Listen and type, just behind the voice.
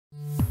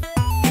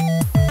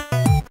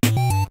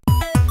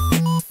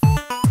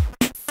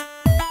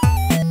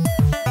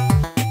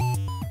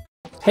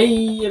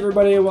Hey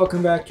everybody,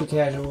 welcome back to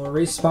Casual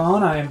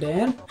Respawn. I am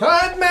Dan.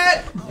 I'm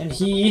Matt! And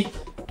he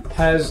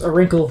has a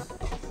wrinkle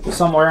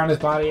somewhere on his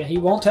body and he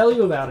won't tell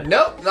you about it.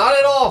 Nope, not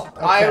at all.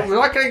 Okay. I'm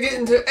not going to get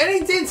into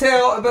any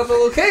detail about the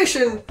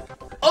location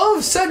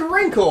of said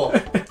wrinkle,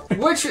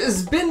 which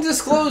has been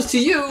disclosed to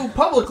you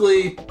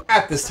publicly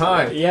at this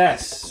time.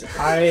 Yes,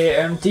 I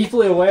am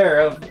deeply aware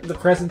of the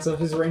presence of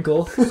his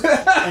wrinkle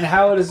and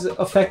how it is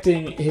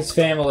affecting his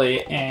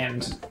family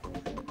and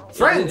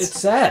friends. It's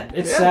sad.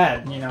 It's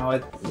sad. You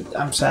know,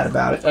 I'm sad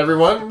about it.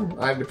 Everyone,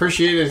 I'd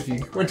appreciate it if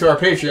you went to our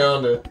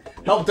Patreon to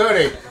help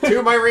donate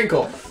to my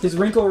wrinkle. His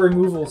wrinkle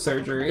removal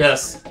surgery.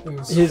 Yes.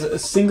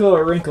 His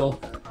singular wrinkle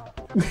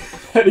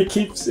that he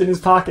keeps in his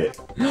pocket.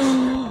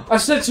 I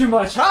said too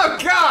much. Oh,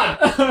 God!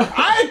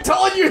 I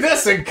told you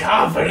this in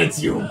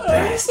confidence, you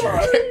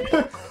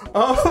bastard.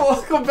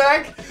 Welcome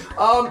back.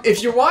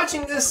 If you're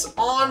watching this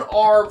on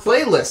our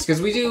playlist, because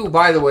we do,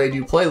 by the way,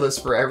 do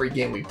playlists for every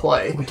game we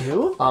play. We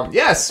do?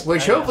 Yes,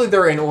 which hopefully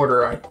they're in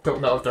order. I don't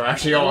know if they're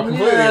actually all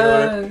completely in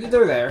order.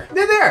 They're there.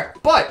 They're there.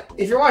 But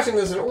if you're watching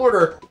this in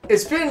order,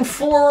 it's been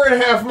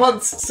 4.5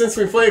 months since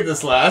we played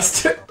this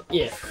last.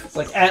 Yeah,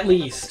 like at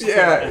least.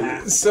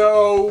 Yeah,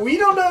 so we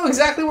don't know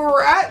exactly where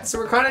we're at, so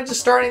we're kind of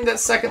just starting that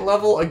second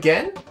level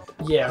again.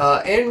 Yeah.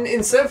 And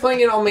instead of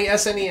playing it on my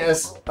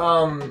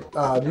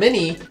SNES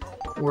Mini,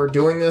 we're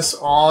doing this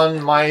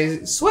on my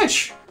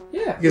Switch.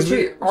 Yeah. Because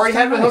we already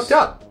have it hooked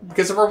up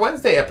because of our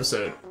Wednesday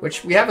episode,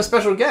 which we have a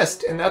special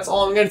guest, and that's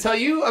all I'm going to tell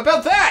you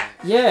about that.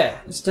 Yeah,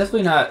 it's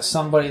definitely not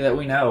somebody that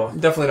we know.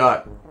 Definitely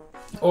not.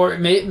 Or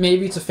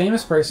maybe it's a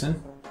famous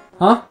person.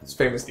 Huh? It's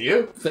famous to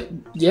you.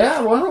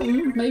 Yeah, well,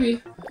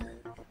 maybe.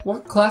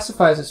 What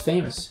classifies as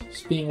famous?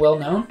 Just being well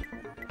known?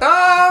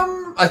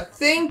 I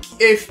think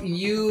if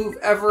you've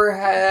ever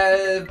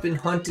have been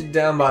hunted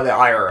down by the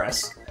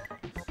IRS,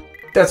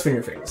 that's when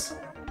you're famous.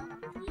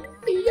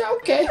 Yeah,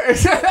 okay.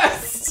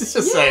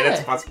 Just saying,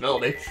 that's a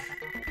possibility.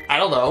 I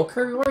don't know.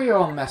 Kirby, why are you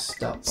all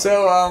messed up?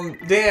 So,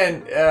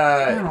 Dan,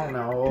 I don't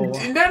know.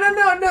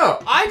 No.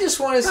 I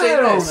just want to say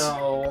this. I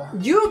don't know.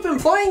 You have been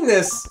playing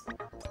this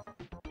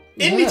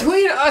in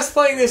between us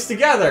playing this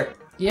together.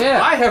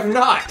 Yeah. I have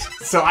not,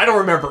 so I don't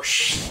remember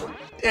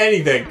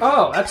anything.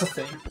 Oh, that's a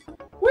thing.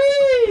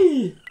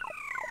 Whee!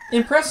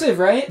 Impressive,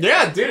 right?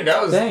 Yeah, dude,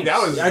 that was Thanks. that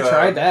was. I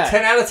tried that.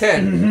 10 out of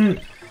 10.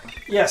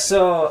 Yeah,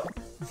 so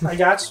I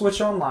got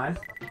Switch Online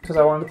because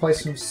I wanted to play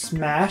some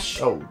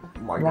Smash. Oh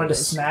my god! I wanted to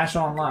smash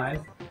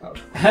online,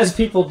 as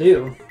people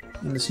do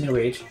in this new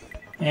age.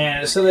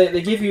 And so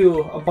they give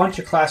you a bunch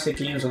of classic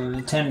games on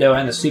the Nintendo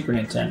and the Super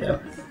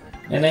Nintendo,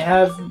 and they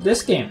have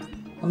this game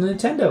on the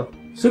Nintendo,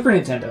 Super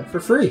Nintendo,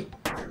 for free.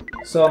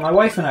 So my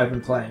wife and I have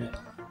been playing it.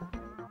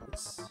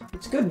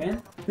 It's good,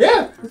 man.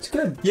 Yeah, it's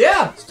good.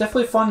 Yeah, it's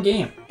definitely a fun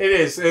game. It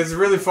is. It's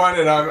really fun,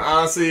 and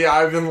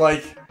I've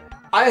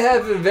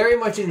been very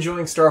much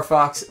enjoying Star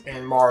Fox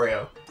and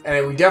Mario,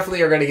 and we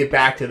definitely are going to get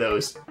back to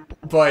those.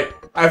 But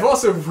I've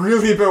also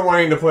really been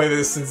wanting to play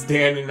this since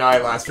Dan and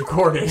I last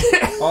recorded.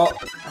 Oh,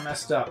 I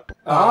messed up.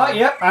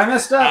 Yep, I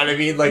messed up. I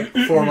mean, like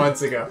 4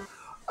 months ago.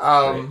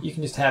 You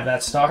can just have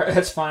that star.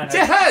 That's fine.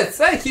 Yes,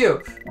 thank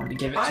you. Wanted to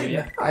give it to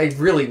you. I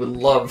really would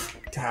love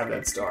to have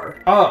that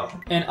star. Oh,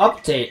 an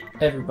update,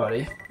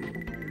 everybody.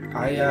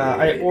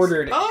 I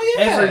ordered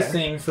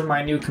everything for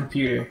my new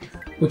computer,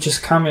 which is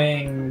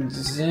coming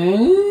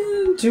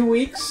in 2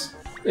 weeks,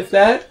 if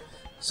that.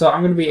 So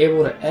I'm going to be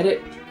able to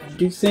edit and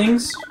do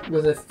things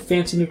with a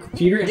fancy new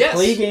computer and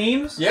play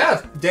games.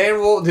 Yeah, Dan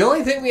will. The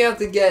only thing we have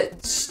to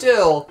get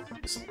still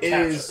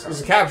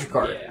is a capture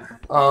card. Yeah.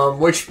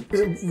 Which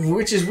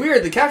is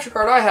weird. The capture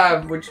card I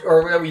have,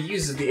 that we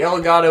use, is the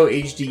Elgato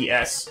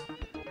HDS.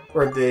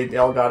 Or the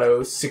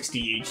Elgato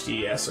 60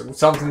 HDS, or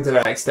something to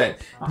that extent.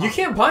 You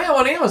can't buy them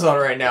on Amazon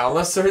right now,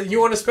 unless you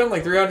want to spend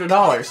like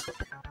 $300.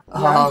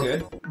 I'm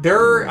good.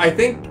 They're, I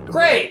think,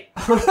 great!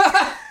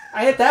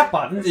 I hit that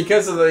button.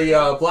 Because of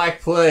the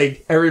Black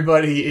Plague,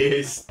 everybody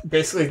is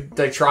basically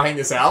like trying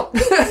this out.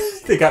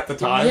 They got the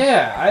time.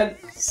 Yeah, it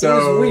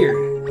was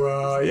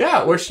weird.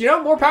 Yeah, which,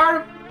 more power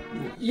to...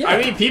 Yeah. I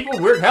mean, people,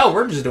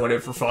 we're just doing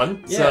it for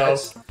fun. Yeah,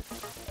 so.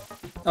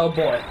 Oh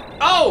boy.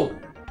 Oh!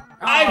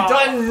 I've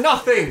done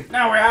nothing!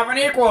 Now we have an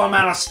equal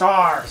amount of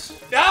stars.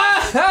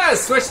 Ah!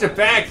 Switched it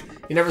back.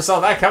 You never saw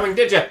that coming,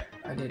 did you?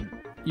 I didn't.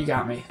 You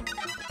got me.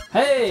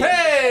 Hey!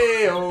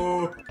 Hey!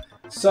 Oh.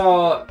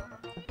 So,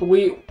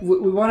 we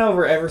went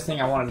over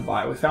everything I wanted to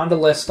buy. We found a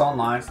list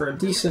online for a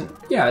decent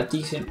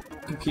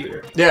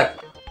computer. Yeah.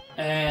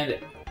 And,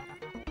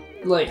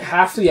 like,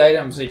 half the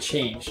items they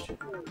changed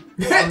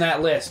on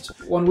that list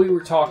when we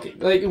were talking.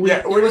 Like, it was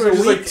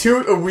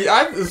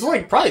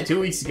like probably 2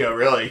 weeks ago,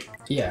 really.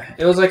 Yeah,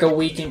 it was like a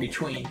week in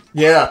between.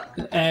 Yeah.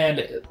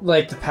 And,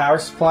 like, the power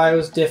supply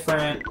was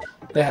different.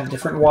 They had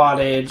different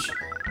wattage.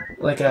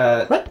 Like,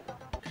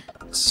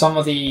 some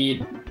of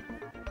the...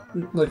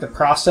 Like, the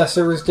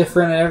processor was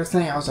different and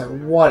everything. I was like,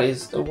 what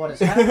is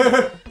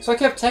happening? So I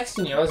kept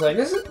texting you. I was like,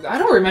 I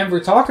don't remember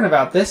talking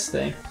about this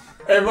thing.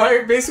 And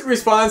my basic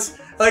response,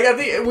 like, I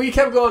think we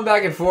kept going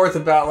back and forth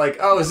about, like,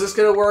 oh, is this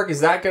gonna work? Is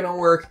that gonna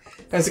work?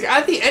 And it's like,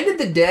 at the end of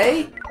the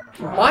day,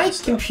 my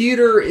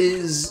computer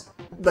is,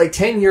 like,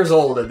 10 years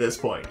old at this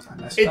point.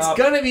 It's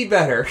gonna be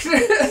better.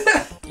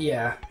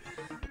 Yeah.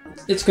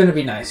 It's gonna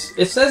be nice.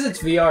 It says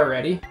it's VR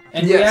ready.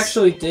 And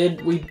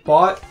we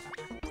bought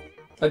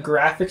a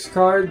graphics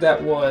card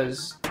that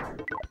was,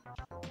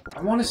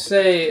 I want to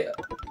say,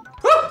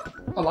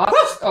 a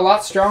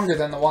lot stronger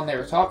than the one they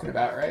were talking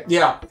about, right?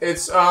 Yeah,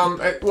 it's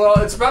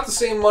it's about the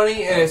same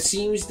money, and it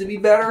seems to be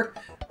better.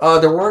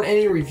 There weren't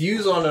any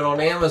reviews on it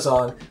on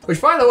Amazon,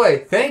 which, by the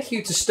way, thank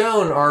you to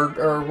Stone,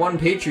 our one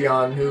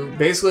Patreon, who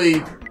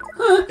basically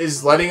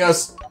is letting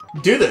us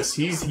do this.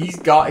 He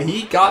got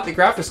the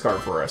graphics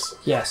card for us.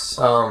 Yes.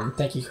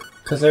 Thank you,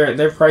 because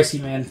they're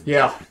pricey, man.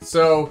 Yeah.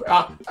 So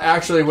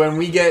actually, when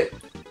we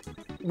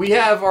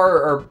have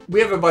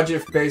a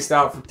budget based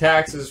out for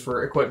taxes,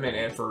 for equipment,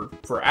 and for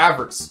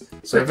adverts.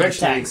 So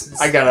eventually,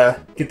 I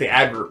gotta get the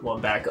advert one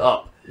back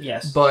up.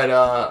 Yes. But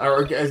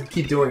or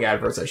keep doing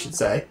adverts, I should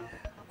say.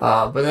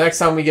 But the next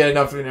time we get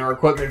enough in our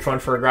equipment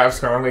fund for a graphics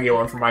card, I'm gonna get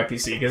one for my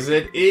PC because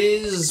it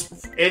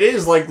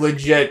is like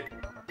legit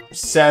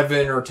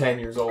 7 or 10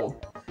 years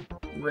old.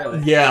 Really?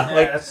 Yeah.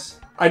 Like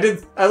I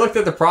looked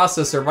at the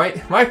processor.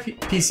 My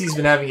PC's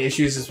been having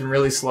issues. It's been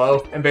really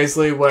slow, and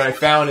basically what I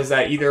found is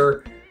that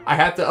either I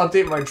have to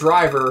update my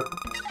driver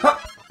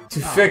to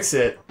fix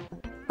it,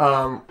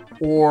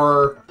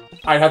 or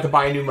I'd have to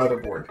buy a new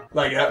motherboard.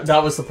 Like,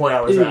 that was the point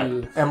I was at.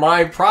 And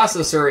my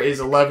processor is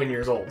 11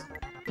 years old.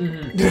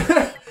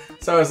 Mm-hmm.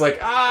 So I was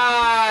like,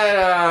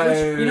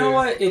 Which, you know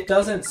what? It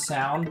doesn't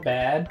sound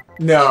bad.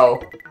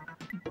 No.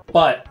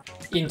 But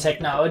in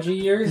technology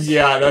years...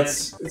 Yeah,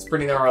 it's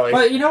pretty gnarly.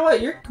 But you know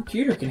what? Your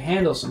computer can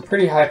handle some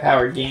pretty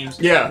high-powered games.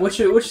 Yeah. Which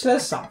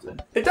says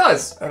something. It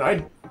does. And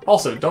I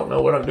also don't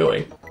know what I'm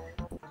doing.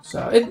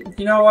 So,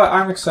 you know what?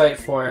 I'm excited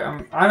for it.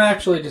 I'm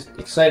actually just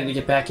excited to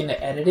get back into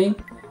editing,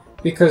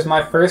 because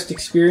my first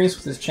experience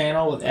with this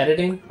channel with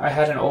editing, I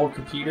had an old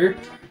computer,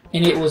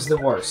 and it was the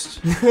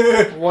worst.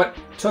 What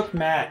took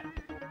Matt...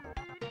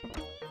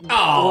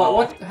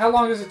 Oh. How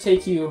long does it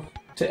take you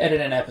to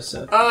edit an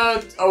episode?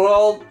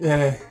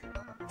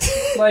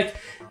 Like,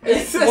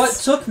 what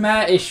took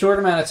Matt a short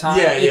amount of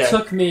time, it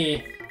took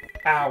me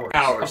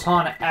hours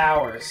upon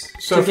hours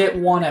to get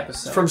one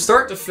episode. From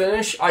start to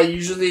finish,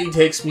 usually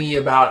takes me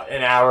about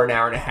an hour and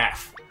a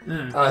half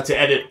to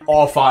edit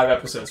all 5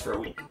 episodes for a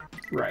week.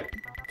 Right.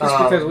 Just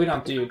because we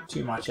don't do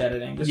too much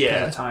editing, just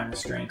because of time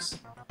restraints.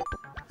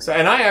 So,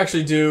 and I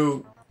actually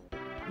do...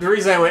 The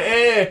reason I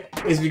went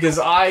is because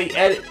I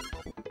edit...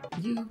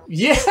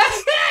 Yeah!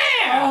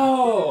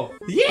 Oh!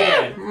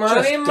 Yeah!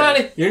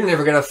 Money! You're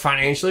never gonna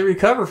financially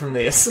recover from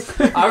this.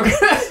 I'm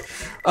gonna...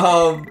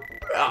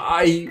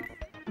 I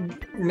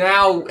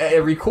now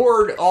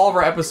record all of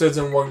our episodes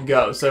in one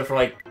go. So for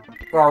like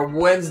our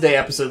Wednesday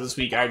episode this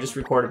week, I just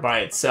recorded by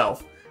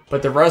itself.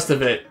 But the rest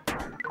of it,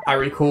 I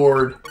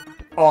record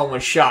all in one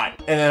shot.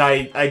 And then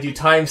I do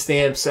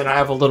timestamps, and I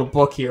have a little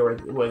book here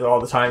with all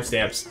the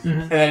timestamps.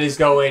 Mm-hmm. And I just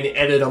go in,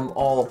 edit them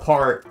all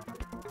apart.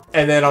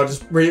 And then I'll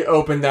just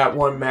reopen that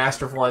one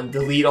master one,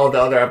 delete all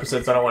the other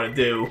episodes I don't want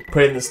to do,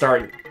 put in the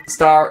start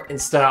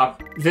and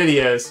stop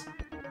videos,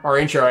 or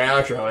intro and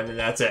outro, and then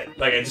that's it.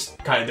 Like, I just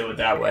kind of do it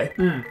that way.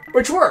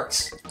 Which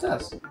works. It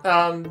does.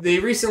 They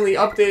recently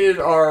updated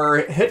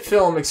our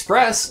HitFilm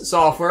Express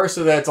software,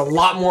 so that it's a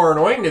lot more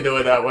annoying to do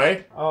it that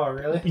way. Oh,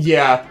 really?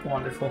 Yeah.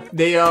 Wonderful.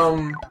 They,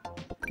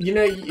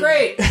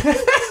 Great!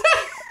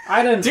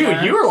 I didn't...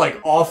 Dude, you were,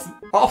 like,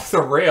 off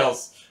the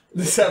rails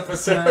this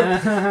episode.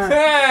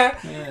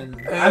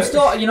 I'm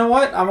still... You know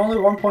what? I'm only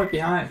 1 point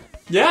behind.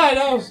 Yeah, I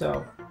know.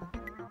 So,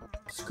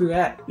 screw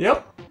that.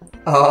 Yep.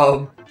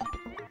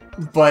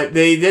 But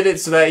they did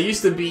it so that it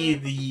used to be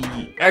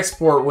the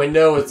export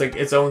window. It's like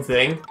its own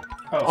thing.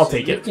 I'll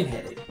take it. You can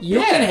hit it. You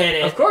can hit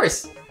it. Of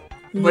course.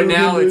 But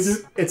now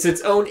it's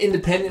its own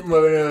independent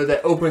window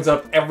that opens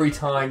up every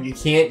time. You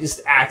can't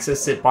just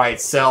access it by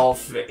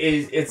itself.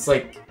 It's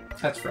like...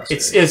 That's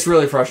frustrating. It's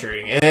really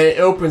frustrating. And then it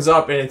opens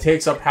up and it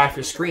takes up half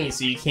your screen,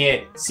 so you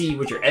can't see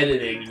what you're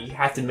editing, and you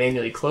have to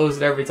manually close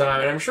it every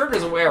time. And I'm sure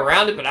there's a way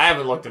around it, but I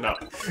haven't looked it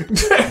up.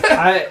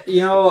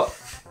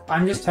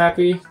 I'm just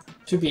happy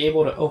to be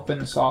able to open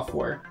the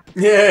software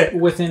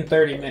within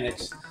 30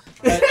 minutes.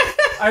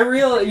 I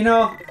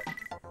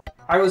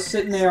was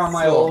sitting there on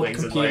my old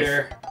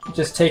computer,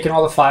 just taking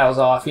all the files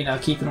off,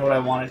 keeping what I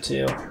wanted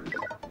to.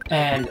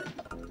 And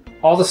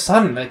all of a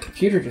sudden, the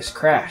computer just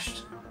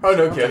crashed. Oh,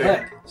 no kidding. What the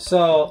heck?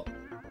 So,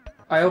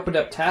 I opened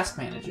up Task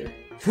Manager.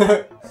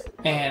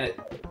 And,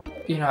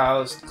 I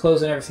was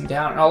closing everything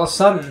down. And all of a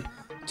sudden,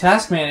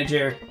 Task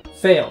Manager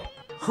failed.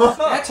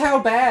 That's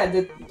how bad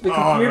the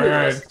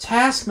computer is.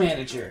 Task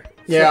Manager.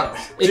 Yeah.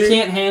 It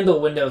can't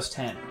handle Windows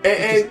 10.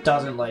 It just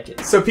doesn't like it.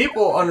 So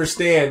people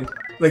understand,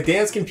 like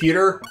Dan's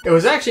computer, it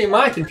was actually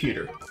my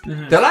computer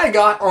that I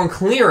got on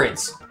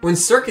clearance when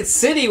Circuit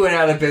City went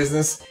out of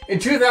business in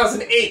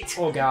 2008.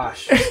 Oh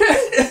gosh.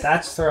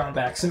 That's throwing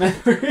back some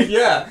memories.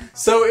 Yeah.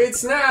 So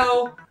it's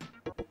now,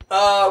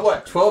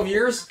 12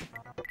 years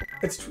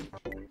It's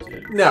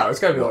no, it's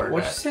gotta be older than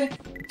What'd you that.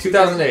 say?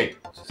 2008.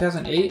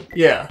 2008?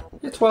 Yeah.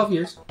 Yeah, 12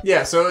 years.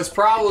 Yeah, so it's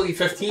probably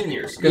 15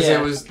 years because yeah,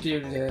 it was.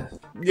 Dude,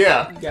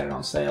 Yeah. you got it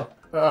on sale.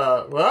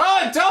 Well,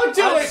 don't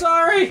do I'm it!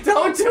 sorry!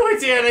 Don't do it,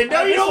 Dan! I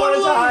know you don't want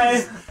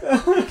to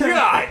lose! die.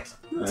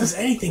 God! Does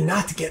anything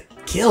not to get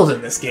killed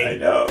in this game? I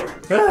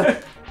know.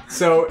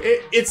 So,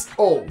 it's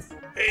old.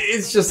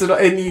 It's just,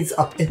 it needs an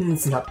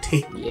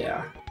update.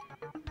 Yeah.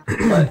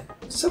 But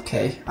it's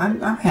okay. I'm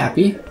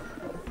happy.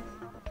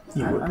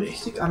 You would be.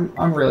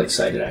 I'm really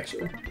excited,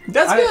 actually.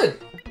 That's good!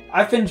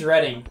 I've been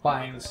dreading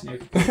buying this new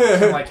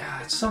computer. I'm like,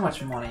 it's so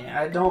much money.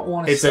 I don't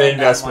want to spend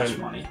that much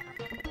money.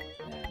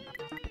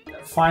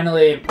 And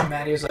finally,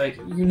 Maddie was like,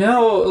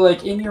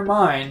 like, in your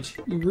mind,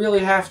 you really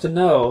have to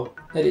know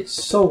that it's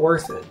so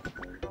worth it.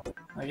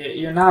 Like,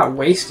 you're not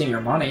wasting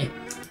your money.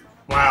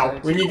 Wow.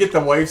 When you get the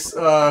wife's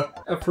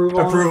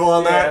approval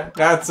on that,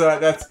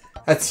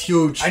 that's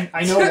huge.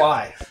 I know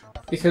why.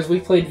 Because we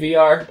played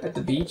VR at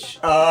the beach.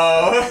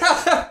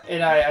 Oh.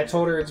 And I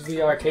told her it's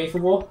VR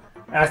capable.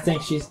 And I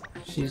think she's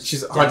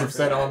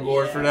 100% on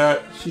board for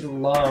that. She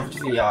loved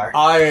VR.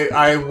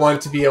 I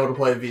want to be able to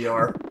play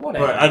VR.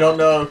 Whatever. But I don't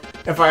know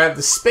if I have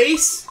the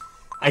space.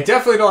 I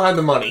definitely don't have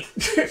the money.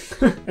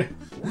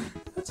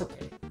 That's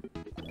okay.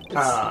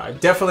 I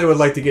definitely would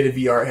like to get a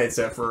VR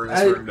headset for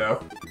this room,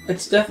 though.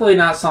 It's definitely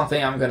not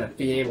something I'm going to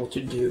be able to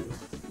do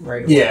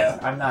right away. Yeah.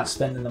 I'm not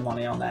spending the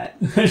money on that.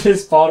 I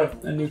just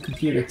bought a new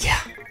computer.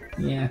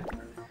 Yeah.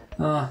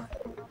 Yeah.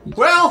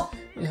 Well,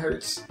 it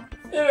hurts.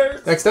 It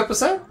hurts. Next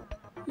episode?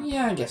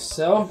 Yeah, I guess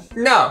so.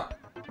 No.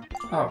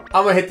 Oh.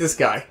 I'm gonna hit this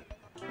guy.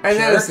 And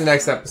then it's the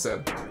next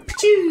episode.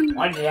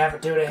 Why did you have to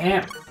do to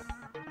him?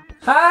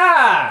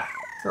 Ha!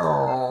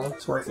 Oh,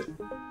 It's worth it.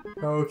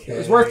 okay. It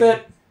was worth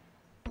it.